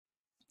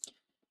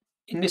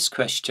In this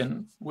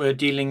question, we're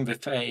dealing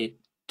with a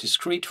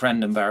discrete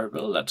random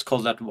variable, let's call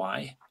that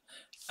y,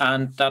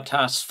 and that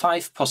has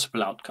 5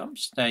 possible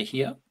outcomes, they're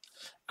here,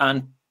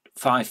 and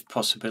 5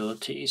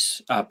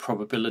 probabilities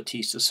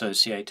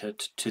associated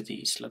to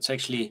these. Let's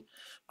actually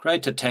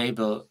create a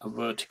table, a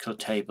vertical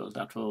table,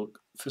 that will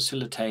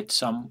facilitate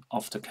some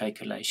of the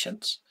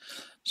calculations.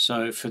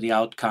 So for the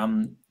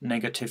outcome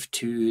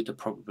 -2, the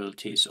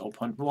probability is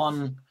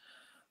 0.1.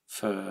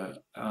 For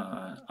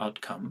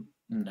outcome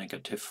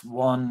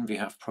 -1, we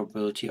have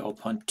probability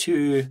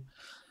 0.2.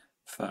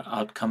 For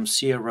outcome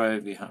 0,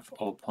 we have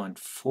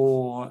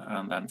 0.4,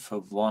 and then for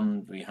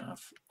 1, we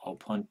have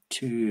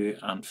 0.2,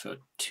 and for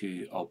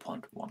 2,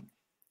 0.1.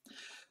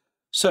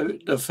 So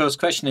the first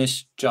question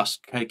is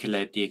just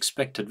calculate the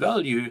expected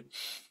value.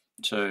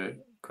 So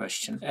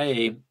question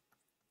A,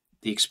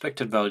 the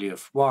expected value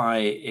of y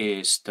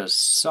is the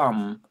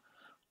sum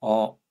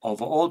of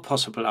all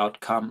possible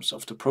outcomes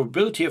of the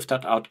probability of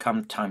that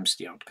outcome times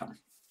the outcome.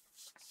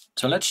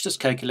 So let's just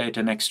calculate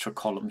an extra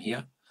column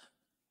here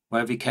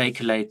where we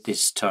calculate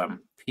this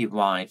term py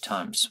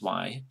times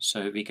y.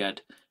 So we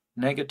get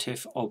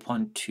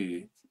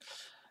 -0.2,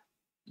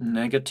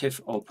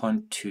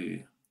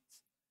 -0.2,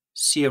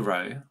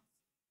 0,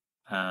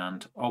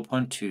 and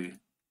 0.2,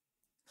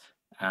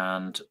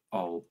 and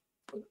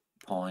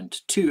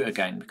 0.2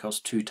 again, because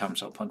 2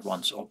 times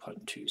 0.1 is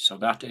 0.2. So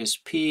that is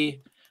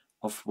p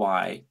of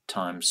y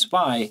times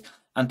y,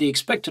 and the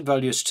expected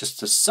value is just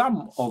the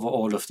sum over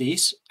all of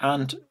these.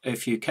 And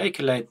if you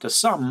calculate the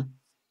sum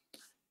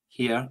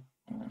here,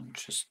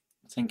 just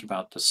think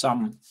about the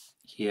sum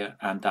here,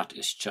 and that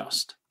is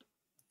just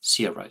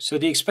 0. So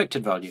the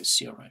expected value is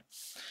 0.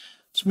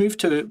 Let's move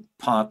to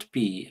part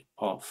B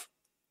of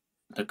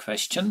the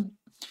question.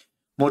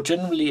 More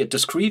generally, a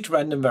discrete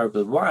random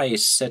variable y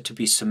is said to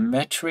be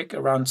symmetric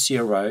around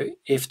 0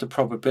 if the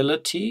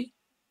probability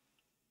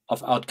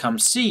of outcome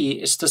C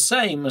is the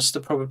same as the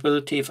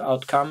probability of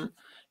outcome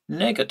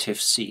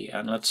 -C.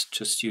 And let's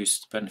just use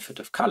the benefit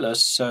of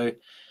colors. So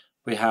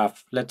we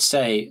have, let's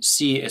say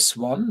C is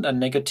 1, then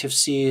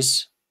 -C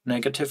is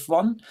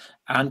 -1,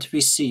 and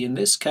we see in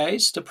this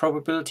case the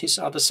probabilities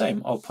are the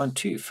same,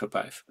 0.2 for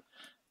both.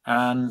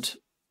 And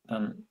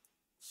then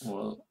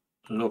we'll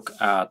look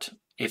at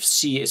if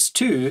C is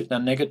 2,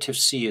 then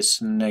 -C is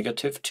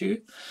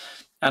 -2,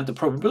 and the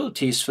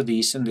probabilities for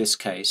these in this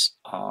case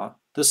are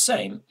the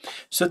same.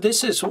 So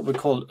this is what we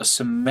call a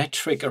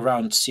symmetric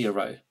around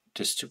 0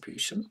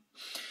 distribution.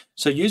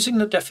 So using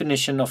the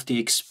definition of the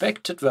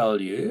expected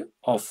value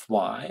of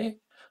y,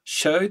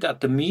 show that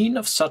the mean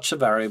of such a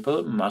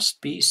variable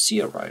must be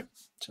 0.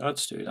 So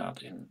let's do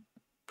that in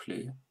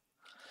blue.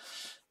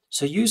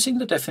 So using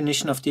the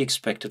definition of the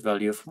expected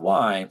value of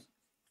y,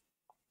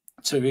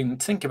 so we can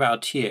think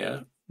about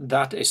here,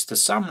 that is the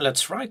sum.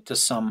 Let's write the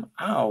sum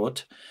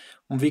out.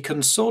 We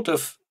can sort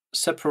of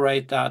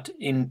separate that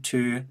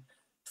into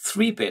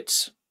 3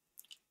 bits.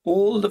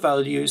 All the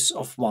values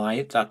of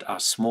y that are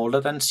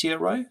smaller than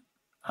 0,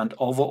 and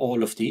over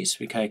all of these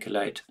we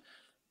calculate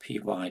py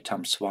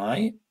times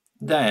y,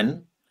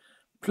 then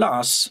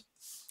plus,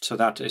 so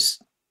that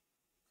is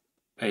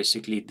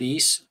basically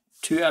these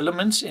 2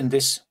 elements in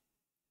this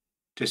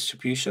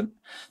distribution,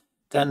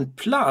 then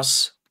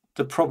plus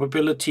the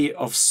probability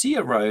of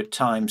 0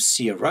 times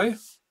 0,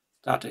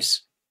 that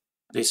is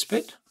this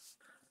bit,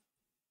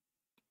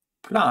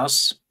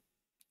 plus,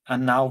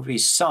 and now we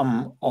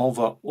sum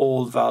over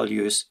all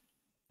values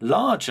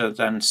larger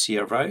than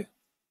 0,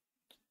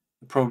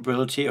 the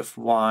probability of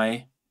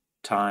y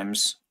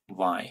times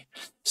y.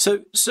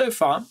 So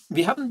far,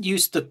 we haven't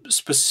used the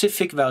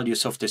specific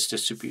values of this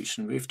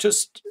distribution. We've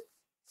just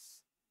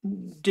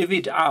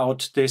divvied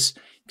out this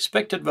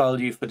expected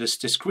value for this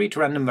discrete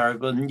random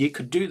variable, and you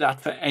could do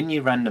that for any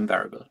random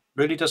variable.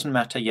 Really doesn't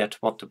matter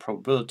yet what the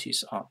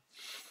probabilities are.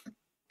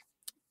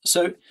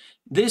 So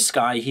this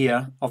guy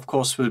here, of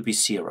course, will be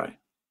 0.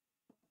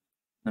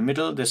 In the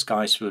middle, this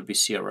guy will be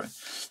 0.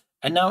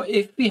 And now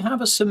if we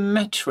have a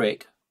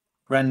symmetric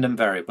random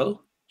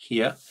variable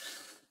here,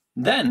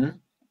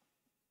 then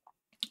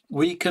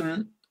we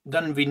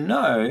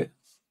know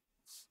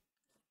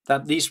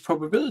that these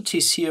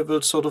probabilities here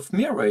will sort of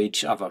mirror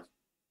each other.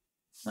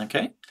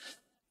 Okay?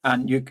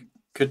 And you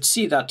could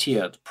see that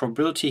here, the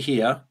probability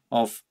here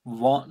of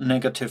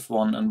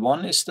 -1 and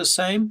 1 is the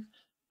same.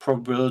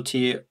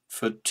 Probability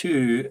for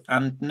 2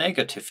 and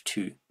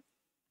 -2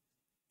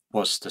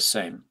 was the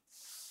same.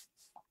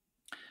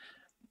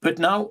 But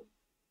now,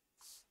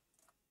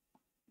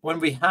 when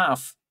we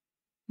have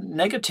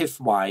negative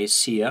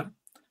y's here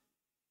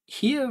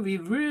we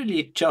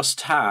really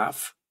just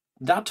have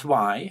that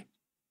y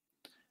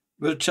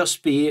will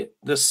just be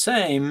the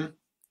same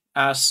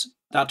as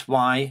that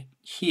y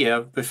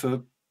here with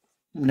a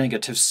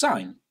negative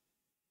sign.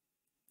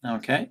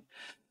 Okay,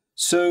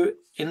 so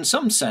in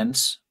some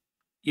sense,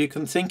 you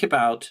can think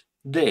about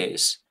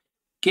this,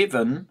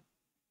 given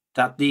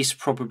that these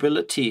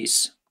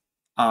probabilities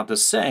are the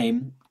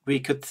same, we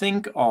could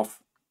think of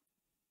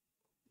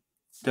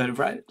the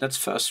right. Let's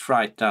first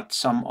write that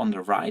sum on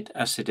the right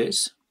as it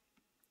is,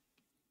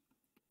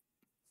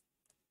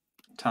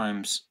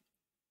 times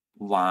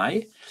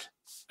y,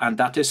 and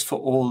that is for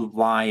all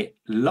y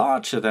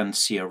larger than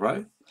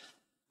 0.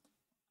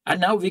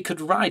 And now we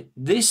could write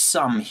this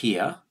sum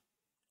here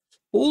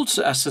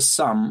also as a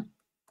sum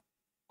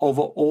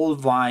over all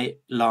y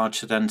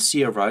larger than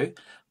 0,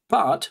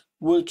 but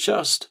we'll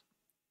just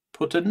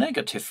put a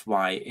negative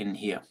y in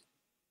here.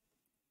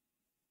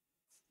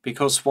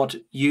 Because what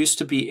used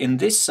to be in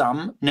this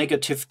sum,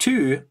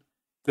 -2,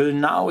 will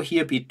now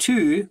here be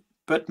 2,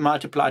 but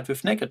multiplied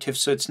with negative,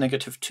 so it's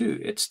 -2.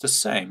 It's the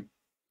same.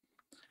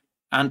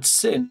 And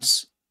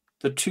since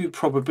the two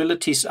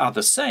probabilities are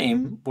the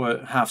same,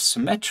 we'll have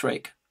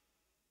symmetric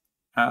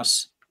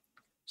as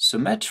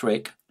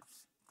symmetric.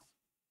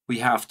 We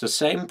have the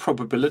same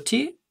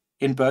probability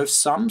in both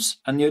sums,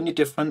 and the only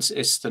difference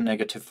is the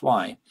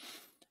 -y.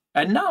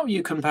 And now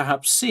you can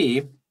perhaps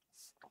see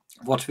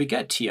what we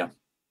get here.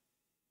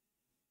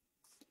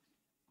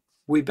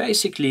 We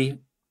basically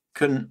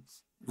can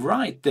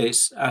write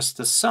this as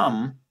the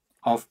sum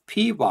of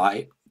py,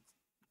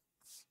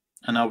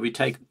 and now we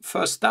take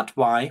first that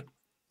y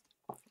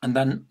and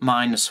then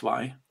minus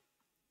y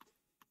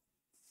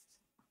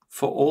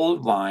for all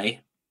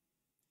y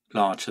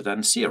larger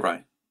than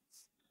 0.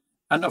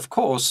 And of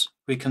course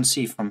we can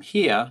see from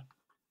here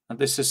that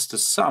this is the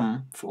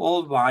sum for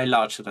all y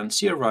larger than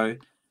 0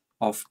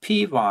 of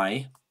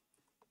py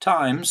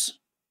times,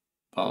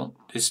 well,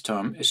 this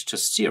term is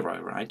just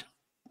 0, right?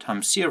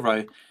 Times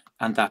 0,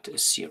 and that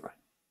is 0.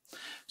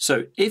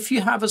 So if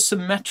you have a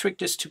symmetric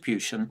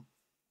distribution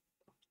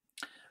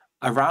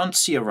around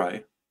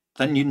 0,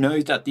 then you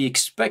know that the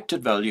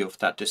expected value of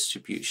that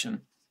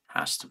distribution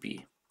has to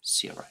be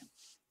 0.